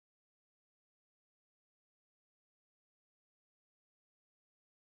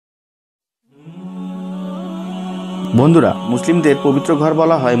বন্ধুরা, মুসলিমদের পবিত্র ঘর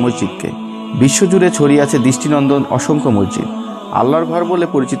বলা হয় মসজিদকে। বিশ্বজুড়ে ছড়িয়ে আছে দৃষ্টিনন্দন অসংখ্য মসজিদ। আল্লাহর ঘর বলে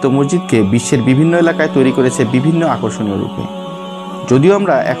পরিচিত মসজিদকে বিশ্বের বিভিন্ন এলাকায় তৈরি করেছে বিভিন্ন আকর্ষণীয় রূপে। যদিও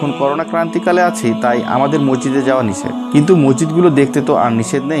আমরা এখন করোনা ক্রান্তিকালে আছি, তাই আমাদের মসজিদে যাওয়া নিষেধ, কিন্তু মসজিদগুলো দেখতে তো আর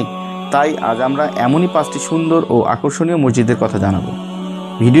নিষেধ নেই। তাই আজ আমরা এমনই 5টি সুন্দর ও আকর্ষণীয় মসজিদের কথা জানাবো।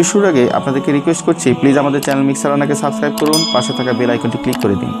 ভিডিও শুরুর আগে আপনাদেরকে রিকোয়েস্ট করছি, প্লিজ আমাদের চ্যানেল মিক্সার রানাকে সাবস্ক্রাইব করুন, পাশে থাকা বেল আইকনটি ক্লিক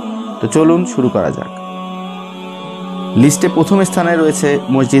করে দিন। তো চলুন শুরু করা যাক। লিস্টে প্রথম স্থানে রয়েছে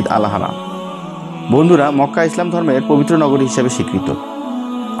মসজিদ আল-হারাম। বন্ধুরা, মক্কা ইসলাম ধর্মের পবিত্র নগরী হিসেবে স্বীকৃত।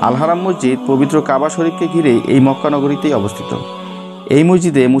 আল-হারাম মসজিদ পবিত্র কাবা শরীফকে ঘিরে এই মক্কা নগরীতেই অবস্থিত। এই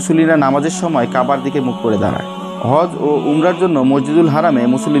মসজিদে মুসল্লিরা নামাজের সময় কাবার দিকে মুখ করে দাঁড়ায়। হজ ও উমরার জন্য মসজিদুল হারামে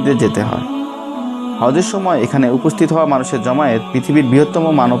মুসল্লিদের যেতে হয়। হজের সময় এখানে উপস্থিত হওয়া মানুষের জমায়েত পৃথিবীর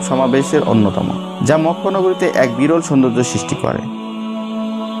বৃহত্তম মানব সমাবেশের অন্যতম, যা মক্কা নগরীতে এক বিরল সৌন্দর্য সৃষ্টি করে।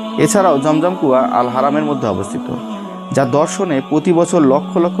 এছাড়াও জমজম কুয়া আল-হারামের মধ্যে অবস্থিত, যা দর্শনে প্রতি বছর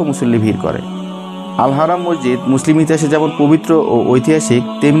লক্ষ লক্ষ মুসল্লি ভিড় করে। আল-হারাম মসজিদ মুসলিম ইতিহাসে যেমন পবিত্র ও ঐতিহাসিক,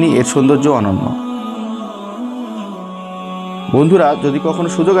 তেমনি এর সৌন্দর্য অনন্য। বন্ধুরা, যদি কখনো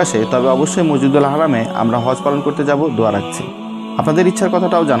সুযোগ আসে তবে অবশ্যই মসজিদুল হারামে আমরা হজ পালন করতে যাব, দোয়া রাখছি। আপনাদের ইচ্ছার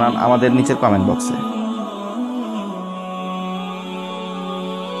কথাটাও জানান আমাদের নিচের কমেন্ট বক্সে।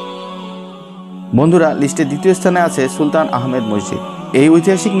 বন্ধুরা, লিস্টে দ্বিতীয় স্থানে আছে সুলতান আহমেদ মসজিদ। এই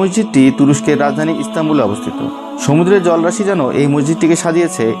ঐতিহাসিক মসজিদটি তুরস্কের রাজধানী ইস্তাম্বুলে অবস্থিত। সমুদ্রের জলরাশি যেন এই মসজিদটিকে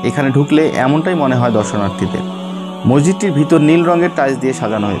সাজিয়েছে। এখানে ঢুকলে এমনটাই মনে হয় দর্শনার্থীদের। মসজিদটির ভিতর নীল রঙের টাইলস দিয়ে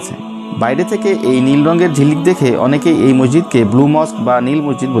সাজানো হয়েছে। বাইরে থেকে এই নীল রঙের ঝিলিক দেখে অনেকেই এই মসজিদকে ব্লু মস্ক বা নীল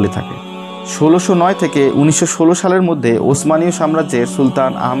মসজিদ বলে থাকে। 1609 থেকে 1916 সালের মধ্যে ওসমানীয় সাম্রাজ্যের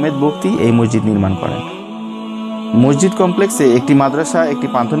সুলতান আহমেদ বখতি এই মসজিদ নির্মাণ করেন। মসজিদ কমপ্লেক্সে একটি মাদ্রাসা, একটি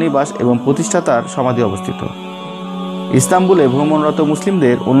পান্থনিবাস এবং প্রতিষ্ঠাতার সমাধি অবস্থিত। ইস্তাম্বুলে ভ্রমণরত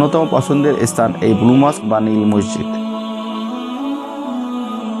মুসলিমদের অন্যতম পছন্দের স্থান এই ব্লু মস্ক বা নীল মসজিদ।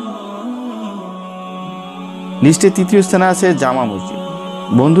 লিস্টে তৃতীয় স্থানে আছে জামা মসজিদ।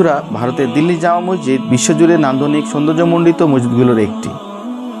 বন্ধুরা, ভারতের দিল্লি জামা মসজিদ বিশ্বজুড়ে নান্দনিক সৌন্দর্যমণ্ডিত মসজিদগুলোর একটি।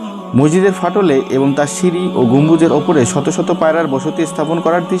 মসজিদের ফাটলে এবং তার সিঁড়ি ও গম্বুজের ওপরে শত শত পায়রার বসতি স্থাপন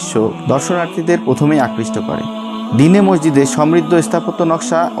করার দৃশ্য দর্শনার্থীদের প্রথমেই আকৃষ্ট করে। দিনে মসজিদে সমৃদ্ধ স্থাপত্য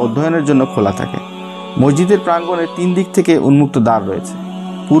নকশা অধ্যয়নের জন্য খোলা থাকে। মসজিদের প্রাঙ্গণের 3 দিক থেকে উন্মুক্ত দ্বার রয়েছে।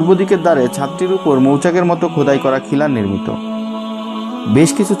 পূর্ব দিকের দ্বারে ছাদটির উপর মৌচাকের মতো খোদাই করা খিলান নির্মিত।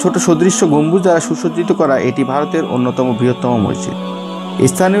 বেশ কিছু ছোট সদৃশ্য গম্বুজ দ্বারা সুসজ্জিত করা এটি ভারতের অন্যতম বৃহত্তম মসজিদ।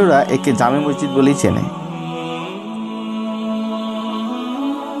 স্থানীয়রা একে জামে মসজিদ বলেই চেনে।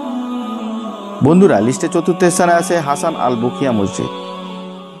 বন্ধুরা, লিস্টে চতুর্থ স্থানে আছে হাসান আল-বকিয়া মসজিদ।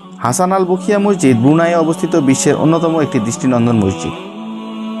 হাসান আল-বকিয়া মসজিদ ব্রুনাইয়ে অবস্থিত বিশ্বের অন্যতম একটি দৃষ্টিনন্দন মসজিদ।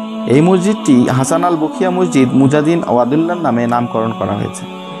 এই মসজিদটি হাসান আল-বকিয়া মসজিদ মুজাদিন ওয়াদুল্লাহ নামে নামকরণ করা হয়েছে।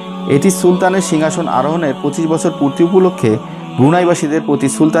 এটি সুলতানের সিংহাসন আরোহণের 25 বছর পূর্তি উপলক্ষে ব্রুনাইবাসীদের প্রতি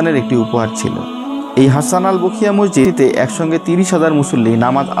সুলতানের একটি উপহার ছিল। এই হাসান আল-বকিয়া মসজিদে একসঙ্গে 30,000 মুসল্লি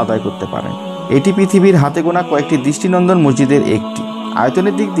নামাজ আদায় করতে পারেন। এটি পৃথিবীর হাতে গোনা কয়েকটি দৃষ্টিনন্দন মসজিদের একটি।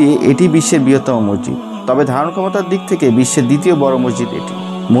 আয়তনের দিক দিয়ে এটি বিশ্বের বৃহত্তম মসজিদ, তবে ধারণ ক্ষমতার দিক থেকে বিশ্বের দ্বিতীয় বড় মসজিদ এটি।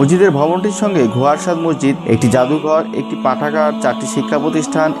 মসজিদের ভবনটির সঙ্গে ঘোয়ারসাদ মসজিদ, একটি জাদুঘর, একটি পাঠাগার, 4টি শিক্ষা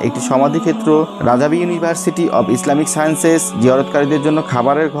প্রতিষ্ঠান, একটি সমাধিক্ষেত্র, Rajabi university of Islamic sciences, জিয়ারতকারীদের জন্য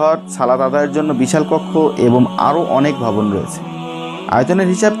খাবারের ঘর, সালাত আদায়ের জন্য বিশাল কক্ষ এবং আরও অনেক ভবন রয়েছে। আয়তনের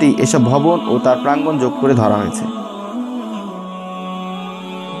হিসাবটি এসব ভবন ও তার প্রাঙ্গণ যোগ করে ধরা হয়েছে।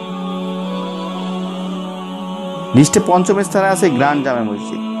 লিস্টে পঞ্চম স্থানে আছে গ্র্যান্ড জামে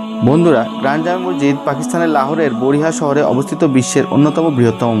মসজিদ। বন্ধুরা, গ্র্যান্ড জামে মসজিদ পাকিস্তানের লাহোরের বরিহা শহরে অবস্থিত বিশ্বের অন্যতম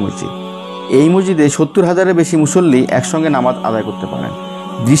বৃহত্তম মসজিদ। এই মসজিদে 70,000-এর বেশি মুসল্লি একসঙ্গে নামাজ আদায় করতে পারেন।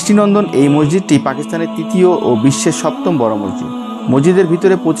 দৃষ্টিনন্দন এই মসজিদটি পাকিস্তানের তৃতীয় ও বিশ্বের 7ম বড় মসজিদ। মসজিদের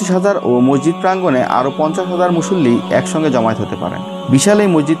ভিতরে 25,000 ও মসজিদ প্রাঙ্গণে আরও 50,000 মুসল্লি একসঙ্গে জমায়েত হতে পারেন। বিশাল এই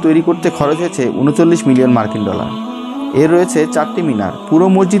মসজিদ তৈরি করতে খরচ হয়েছে 39 মিলিয়ন মার্কিন ডলার। এর রয়েছে 4টি মিনার। পুরো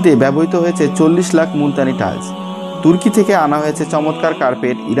মসজিদে ব্যবহৃত হয়েছে 40 লাখ মুলতানি টাইলস। তুর্কি থেকে আনা হয়েছে চমৎকার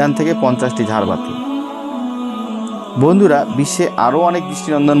কার্পেট, ইরান থেকে 50টি ঝাড়বাতি। বন্ধুরা, বিশ্বে আরও অনেক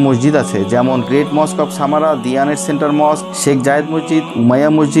দৃষ্টিনন্দন মসজিদ আছে, যেমন গ্রেট মস্ক অফ সামারা, দিয়ানের সেন্টার মস্ক, শেখ জায়েদ মসজিদ, উমাইয়া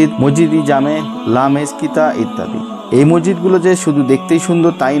মসজিদ, মসজিদ জামে, লা মেজকিতা ইত্যাদি। এই মসজিদগুলো যে শুধু দেখতেই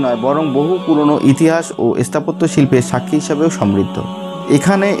সুন্দর তাই নয়, বরং বহু পুরনো ইতিহাস ও স্থাপত্য শিল্পের সাক্ষী হিসাবেও সমৃদ্ধ।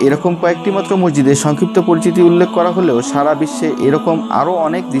 এখানে এরকম কয়েকটি মাত্র মসজিদের সংক্ষিপ্ত পরিচিতি উল্লেখ করা হলেও সারা বিশ্বে এরকম আরও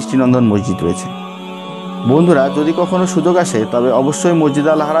অনেক দৃষ্টিনন্দন মসজিদ রয়েছে। বন্ধুরা, যদি কখনো সুযোগ আসে তবে অবশ্যই মসজিদ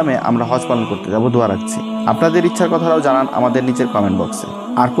আল-হারামে আমরা হজ পালন করতে যাব, দোয়া রাখছি। আপনাদের ইচ্ছার কথাটাও জানান আমাদের নিচের কমেন্ট বক্সে।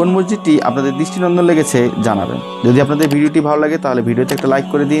 আর কোন মসজিদটি আপনাদের দৃষ্টিনন্দন লেগেছে জানাবেন। যদি আপনাদের ভিডিওটি ভালো লাগে তাহলে ভিডিওতে একটা লাইক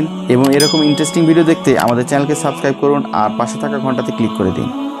করে দিন এবং এরকম ইন্টারেস্টিং ভিডিও দেখতে আমাদের চ্যানেলকে সাবস্ক্রাইব করুন আর পাশে থাকা ঘন্টাতে ক্লিক করে দিন।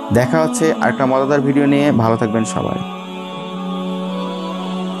 দেখা হচ্ছে আরেকটা মজাদার ভিডিও নিয়ে। ভালো থাকবেন সবাই।